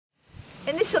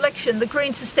In this election, the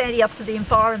Greens are standing up for the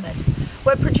environment.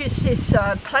 We've produced this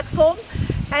platform,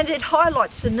 and it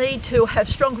highlights the need to have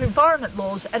stronger environment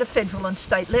laws at a federal and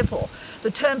state level. The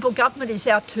Turnbull government is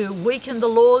out to weaken the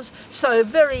laws, so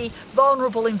very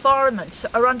vulnerable environments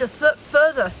are under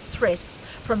further threat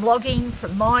from logging,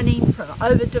 from mining, from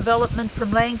overdevelopment,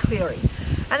 from land clearing.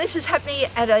 And this is happening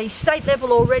at a state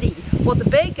level already. What the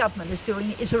Bear government is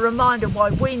doing is a reminder why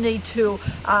we need to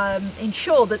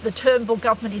ensure that the Turnbull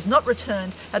government is not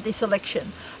returned at this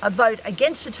election. A vote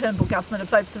against the Turnbull government, a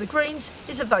vote for the Greens,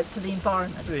 is a vote for the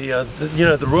environment.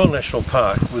 The Royal National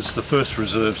Park was the first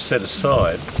reserve set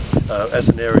aside as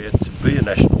an area to be a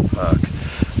national park,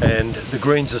 and the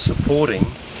Greens are supporting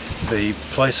the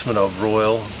placement of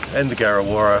Royal and the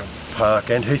Illawarra Park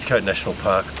and Heathcote National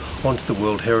Park onto the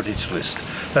World Heritage List.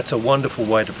 That's a wonderful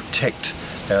way to protect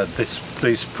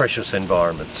these precious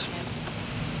environments.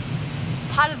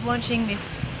 Part of launching this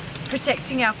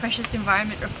Protecting Our Precious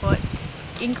Environment report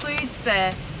includes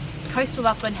the coastal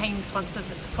upland hanging swamps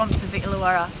of the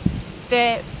Illawarra.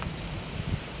 They're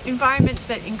environments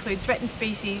that include threatened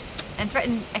species and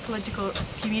threatened ecological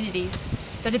communities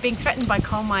that are being threatened by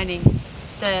coal mining.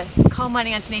 The coal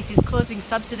mining underneath is causing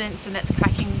subsidence, and that's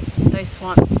cracking those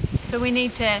swamps. So we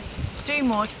need to do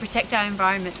more to protect our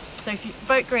environments. So if you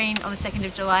vote Green on the 2nd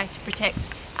of July to protect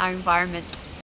our environment.